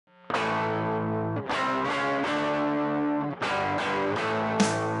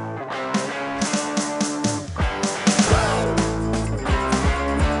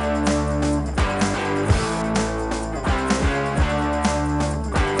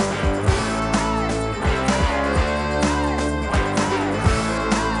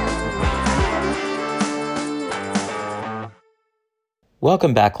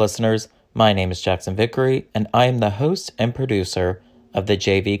Welcome back, listeners. My name is Jackson Vickery, and I am the host and producer of the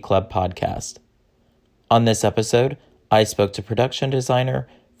JV Club podcast. On this episode, I spoke to production designer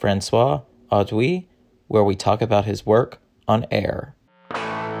François Audouy, where we talk about his work on Air.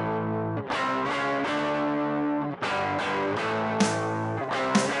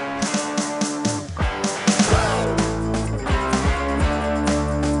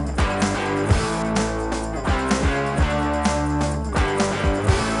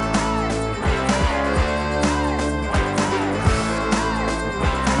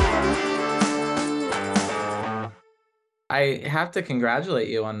 I have to congratulate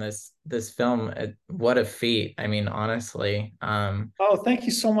you on this film. What a feat. I mean, honestly, Oh, thank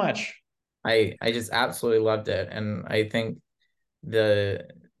you so much. I just absolutely loved it. And I think the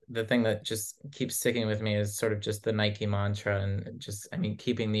the thing that just keeps sticking with me is sort of just the Nike mantra and just, I mean,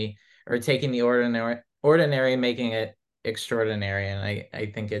 taking the ordinary, making it extraordinary. And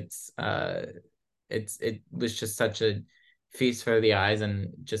I think it was just such a feast for the eyes and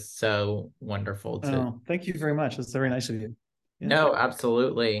just so wonderful to. Oh, thank you very much. That's very nice of you. Yeah. No,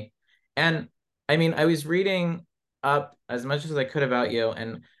 absolutely. And I mean, I was reading up as much as I could about you,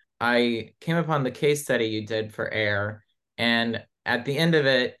 and I came upon the case study you did for Air. And at the end of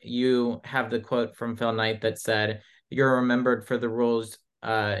it, you have the quote from Phil Knight that said, "You're remembered for the rules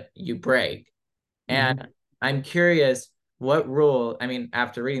you break." And Hmm. I'm curious, what rule, I mean,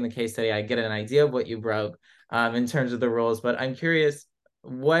 after reading the case study, I get an idea of what you broke in terms of the rules, but I'm curious,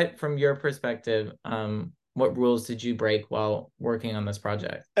 what, from your perspective, what rules did you break while working on this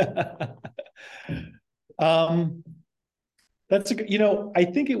project? um, I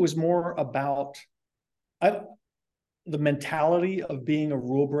think it was more about I, the mentality of being a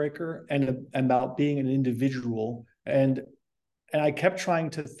rule breaker and about being an individual. And I kept trying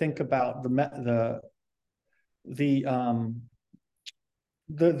to think about the um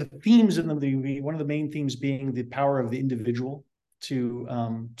the themes in the movie. One of the main themes being the power of the individual to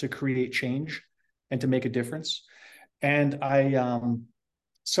create change and to make a difference. And I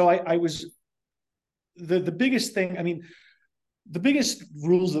was the biggest thing. I mean, the biggest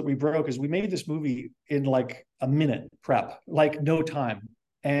rules that we broke is we made this movie in like a minute prep, like no time,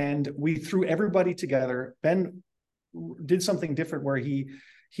 and we threw everybody together. Ben did something different where he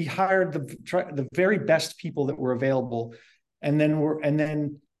hired the very best people that were available, and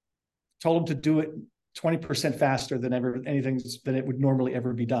then told them to do it 20% faster than ever anything than it would normally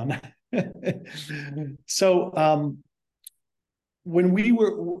ever be done. So when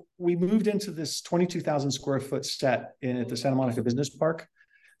we moved into this 22,000 square foot set at the Santa Monica Business Park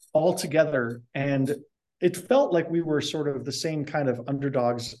all together, and it felt like we were sort of the same kind of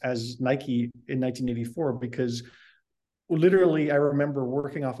underdogs as Nike in 1984, because literally I remember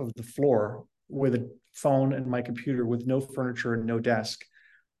working off of the floor with a phone and my computer with no furniture and no desk,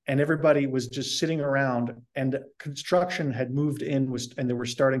 and everybody was just sitting around, and construction had moved in, and they were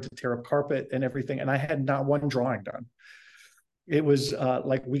starting to tear up carpet and everything, and I had not one drawing done. It was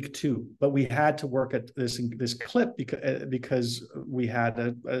like week two, but we had to work at this clip because we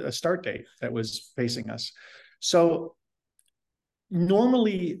had a start date that was facing us. So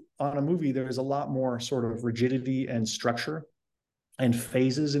normally on a movie, there is a lot more sort of rigidity and structure and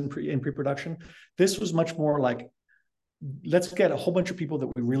phases in pre-production. This was much more like, let's get a whole bunch of people that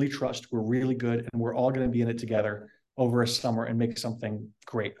we really trust, we're really good, and we're all going to be in it together over a summer and make something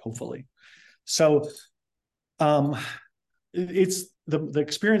great, hopefully. So um, it's the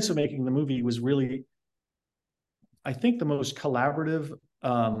experience of making the movie was really, I think, the most collaborative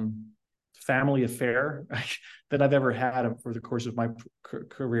family affair that I've ever had for the course of my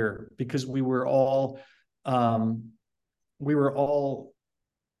career, because um, we were all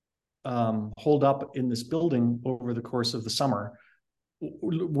holed up in this building over the course of the summer,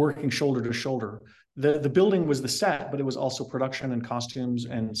 working shoulder to shoulder. The building was the set, but it was also production and costumes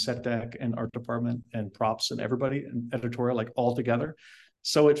and set deck and art department and props and everybody and editorial, like all together.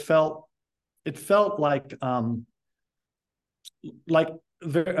 So it felt like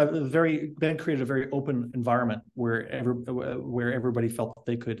very Ben created a very open environment where everybody felt that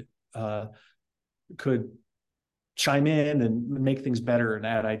they could chime in and make things better and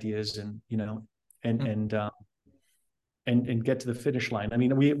add ideas, and and and uh, and get to the finish line. I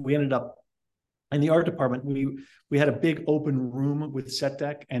mean, we ended up in the art department. We had a big open room with set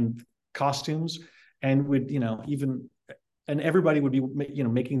deck and costumes, and would even and everybody would be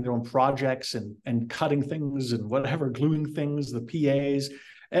making their own projects and cutting things and whatever, gluing things, the PAs.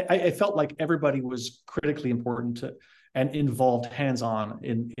 I felt like everybody was critically important to and involved hands on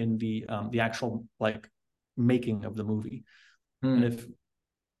in the actual making of the movie. And Hmm. if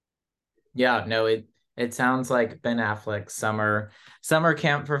Yeah, no, it It sounds like Ben Affleck's summer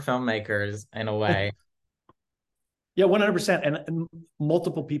camp for filmmakers in a way. Yeah, 100%. And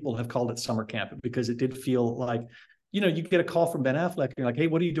multiple people have called it summer camp because it did feel like, you get a call from Ben Affleck and you're like, hey,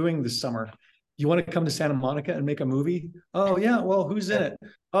 what are you doing this summer? You want to come to Santa Monica and make a movie? Oh, yeah. Well, who's in it?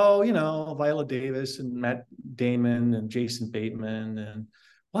 Oh, Viola Davis and Matt Damon and Jason Bateman. And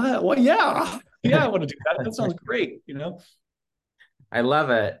what? Well, yeah. Yeah, I want to do that. That sounds great. I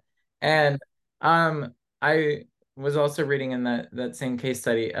love it. And I was also reading in that same case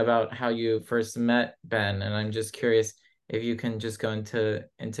study about how you first met Ben, and I'm just curious if you can just go into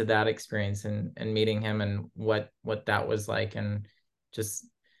that experience and meeting him and what that was like and just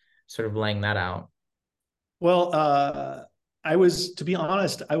sort of laying that out. Well, to be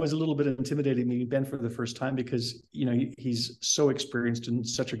honest, I was a little bit intimidated meeting Ben for the first time because, he's so experienced and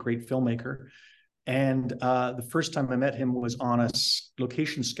such a great filmmaker. And the first time I met him was on a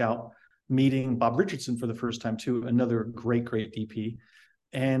location scout meeting Bob Richardson for the first time too, another great, great DP.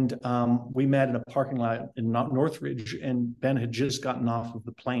 And we met in a parking lot in Northridge, and Ben had just gotten off of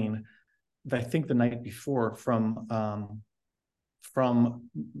the plane, I think the night before, from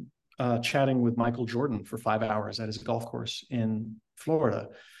chatting with Michael Jordan for 5 hours at his golf course in Florida.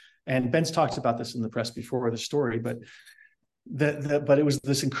 And Ben's talked about this in the press before, the story, but but it was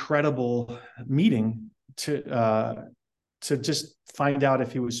this incredible meeting to just find out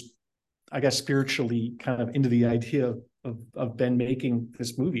if he was, I guess, spiritually kind of into the idea of Ben making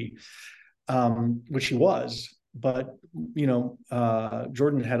this movie, which he was. But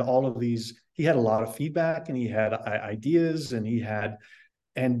Jordan had all of these. He had a lot of feedback, and he had ideas,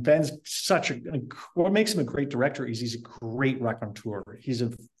 and Ben's what makes him a great director is he's a great raconteur. He's a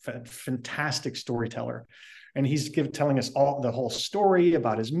fantastic storyteller. And he's telling us the whole story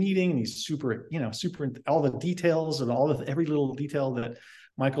about his meeting. And he's super all the details and every little detail that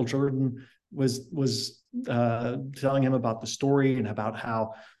Michael Jordan was telling him about the story, and about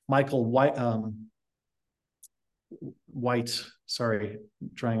how Michael White's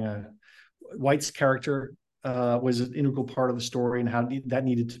character was an integral part of the story, and how that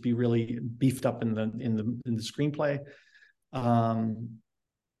needed to be really beefed up in the screenplay.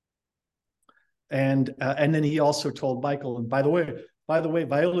 And then he also told Michael, and by the way,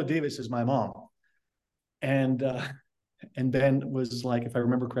 Viola Davis is my mom. And Ben was like, if I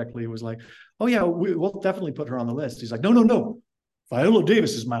remember correctly, it was like, oh yeah, we'll definitely put her on the list. He's like, no, no, no, Viola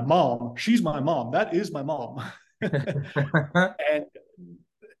Davis is my mom. She's my mom. That is my mom. And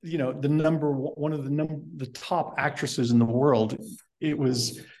one of the top actresses in the world. It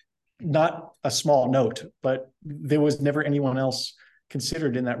was not a small note, but there was never anyone else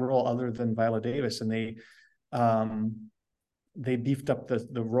considered in that role other than Viola Davis, and they beefed up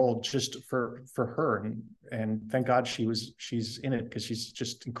the role just for her, and thank God she's in it, because she's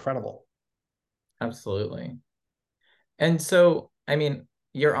just incredible. Absolutely. And so, I mean,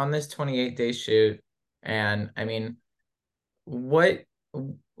 you're on this 28-day shoot, and I mean, what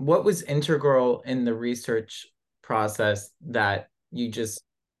was integral in the research process that you just,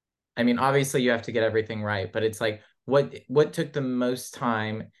 I mean, obviously you have to get everything right, but it's like what took the most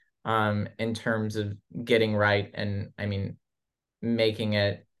time in terms of getting right, and I mean making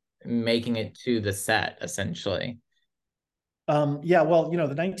it to the set essentially. Yeah, well, the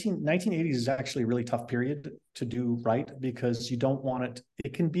 1980s is actually a really tough period to do right, because you don't want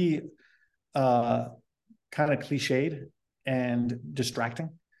it can be kind of cliched and distracting.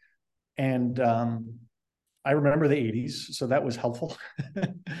 And I remember the 80s, so that was helpful.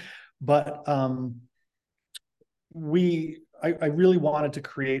 But I really wanted to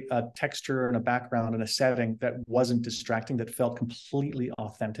create a texture and a background and a setting that wasn't distracting, that felt completely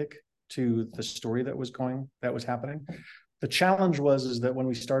authentic to the story that was happening. The challenge is that when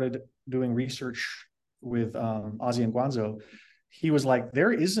we started doing research with Ozzy and Guanzo, he was like,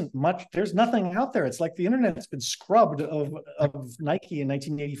 there's nothing out there. It's like the internet's been scrubbed of Nike in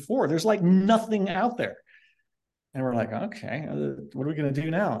 1984. There's like nothing out there. And we're like, okay, what are we going to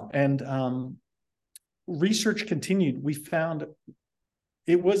do now? And research continued. We found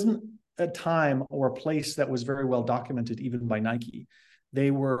it wasn't a time or a place that was very well documented, even by Nike.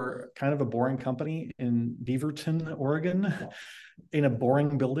 They were kind of a boring company in Beaverton, Oregon, in a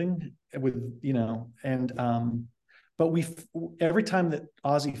boring building with, but every time that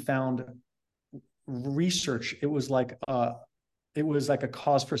Ozzy found research, it was like a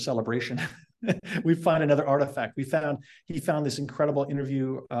cause for celebration. We find another artifact. He found this incredible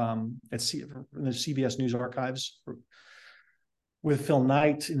interview in the CBS News archives with Phil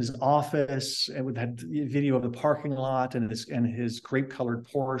Knight in his office, and with that video of the parking lot and his grape colored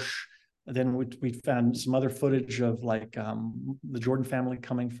Porsche. Then we found some other footage of like the Jordan family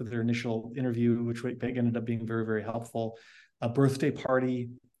coming for their initial interview, which ended up being very, very helpful. A birthday party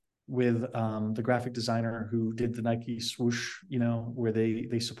with the graphic designer who did the Nike swoosh, where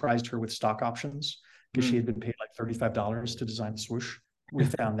they surprised her with stock options because she Mm. had been paid like $35 to design the swoosh. We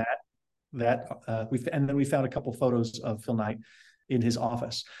found and then we found a couple photos of Phil Knight in his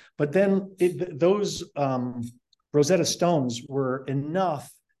office. But then those Rosetta Stones were enough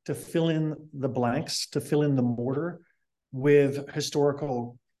to fill in the blanks, to fill in the mortar with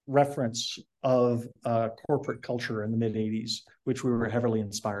historical reference of corporate culture in the mid 80s, which we were heavily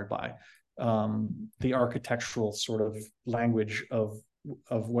inspired by. The architectural sort of language of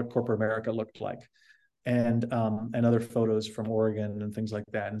what corporate America looked like, and other photos from Oregon and things like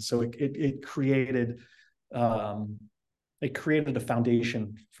that. And so it created a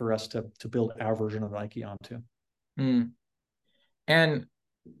foundation for us to build our version of Nike onto. Mm. And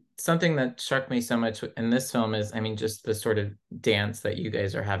something that struck me so much in this film is, I mean, just the sort of dance that you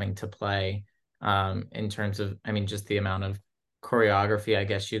guys are having to play, in terms of, I mean, just the amount of choreography, I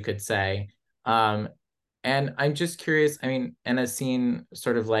guess you could say. Um, and I'm just curious, I mean, in a scene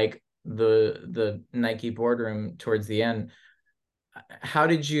sort of like the Nike boardroom towards the end, how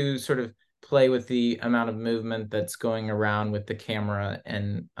did you sort of play with the amount of movement that's going around with the camera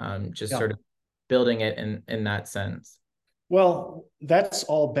and just Yeah. sort of building it in that sense? Well, that's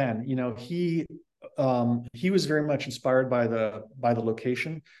all Ben. He was very much inspired by the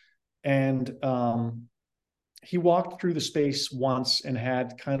location, and he walked through the space once and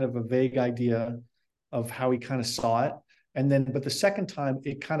had kind of a vague idea of how he kind of saw it, and then but the second time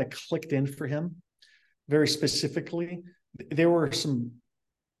it kind of clicked in for him very specifically. There were some,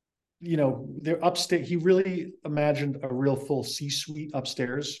 there upstairs. He really imagined a real full C-suite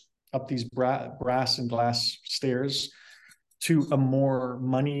upstairs, up these brass and glass stairs to a more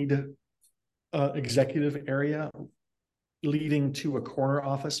moneyed executive area leading to a corner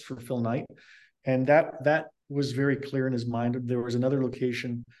office for Phil Knight. And that was very clear in his mind. There was another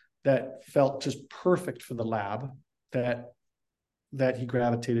location that felt just perfect for the lab that he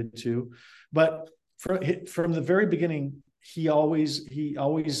gravitated to. But from the very beginning, he always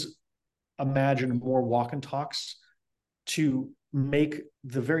imagined more walk and talks to make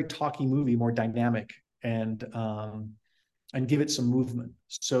the very talky movie more dynamic and give it some movement.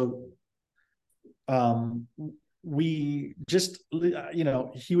 So we just,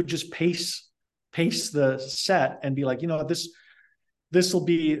 he would just pace the set and be like, this will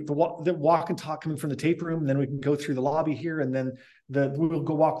be the walk and talk coming from the tape room. And then we can go through the lobby here, and then we'll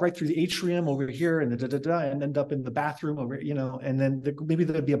go walk right through the atrium over here, and and end up in the bathroom over, and then maybe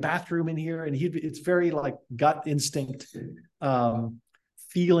there'd be a bathroom in here, and it's very like gut instinct,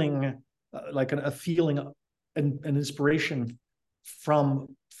 feeling like a feeling, an inspiration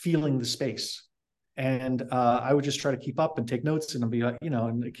from feeling the space. And I would just try to keep up and take notes, and I'd be like,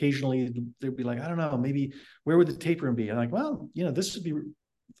 and occasionally they'd be like, I don't know, maybe where would the tape room be? And I'm like, well, this would be,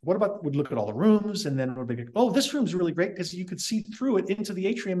 what about, would look at all the rooms, and then would be like, oh, this room's really great because you could see through it into the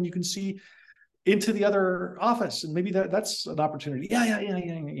atrium, and you can see into the other office, and maybe that's an opportunity.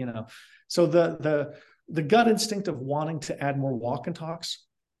 Yeah. So the gut instinct of wanting to add more walk and talks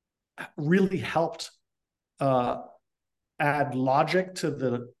really helped add logic to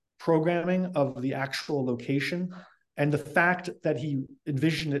the programming of the actual location. And the fact that he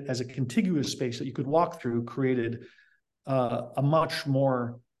envisioned it as a contiguous space that you could walk through created a much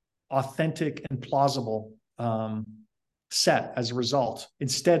more authentic and plausible set as a result,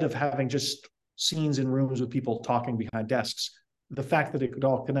 instead of having just scenes in rooms with people talking behind desks. The fact that it could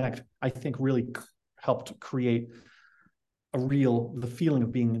all connect, I think, really helped create the feeling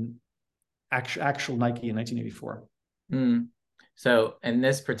of being actual Nike in 1984. Mm. So in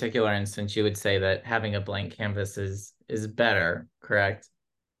this particular instance, you would say that having a blank canvas is better, correct?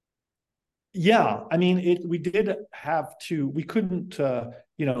 Yeah, I mean, we did have to. We couldn't,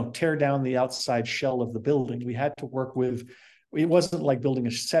 tear down the outside shell of the building. We had to work with. It wasn't like building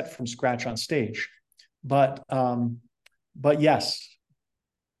a set from scratch on stage, but yes.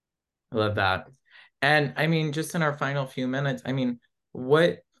 I love that. And I mean, just in our final few minutes, I mean,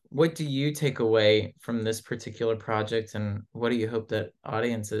 what do you take away from this particular project, and what do you hope that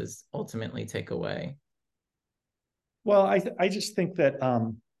audiences ultimately take away? Well, I just think that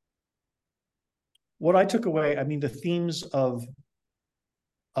what I took away, I mean, the themes of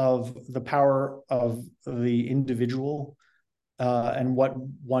the power of the individual, and what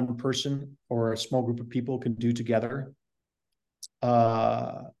one person or a small group of people can do together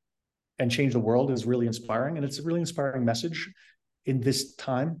uh, and change the world is really inspiring. And it's a really inspiring message in this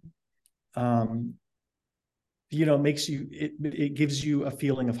time. It gives you a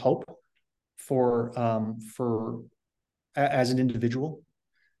feeling of hope for as an individual.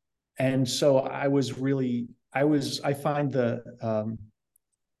 And so I find the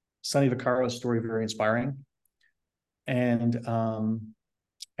Sonny Vaccaro's story very inspiring, and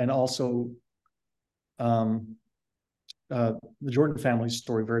also um, the Jordan family's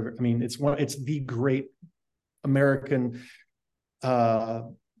story very. I mean, it's the great American uh,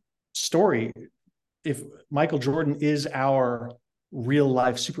 story. If Michael Jordan is our real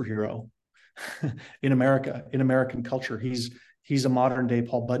life superhero in America, in American culture, he's a modern day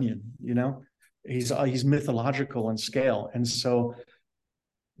Paul Bunyan. You know, he's mythological in scale, and so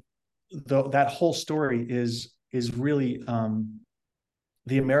that whole story is really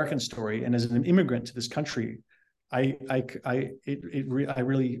the American story. And as an immigrant to this country, I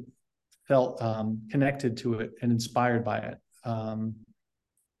really felt connected to it and inspired by it,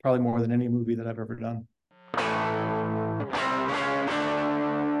 probably more than any movie that I've ever done.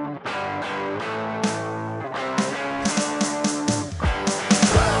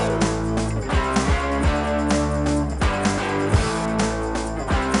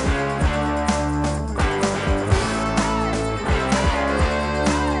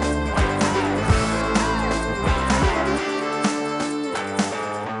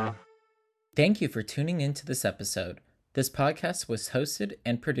 Thank you for tuning into this episode. This podcast was hosted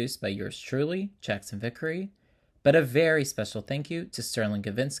and produced by yours truly, Jackson Vickery, but a very special thank you to Sterling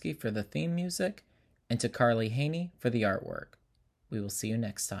Gavinsky for the theme music and to Carly Haney for the artwork. We will see you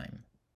next time.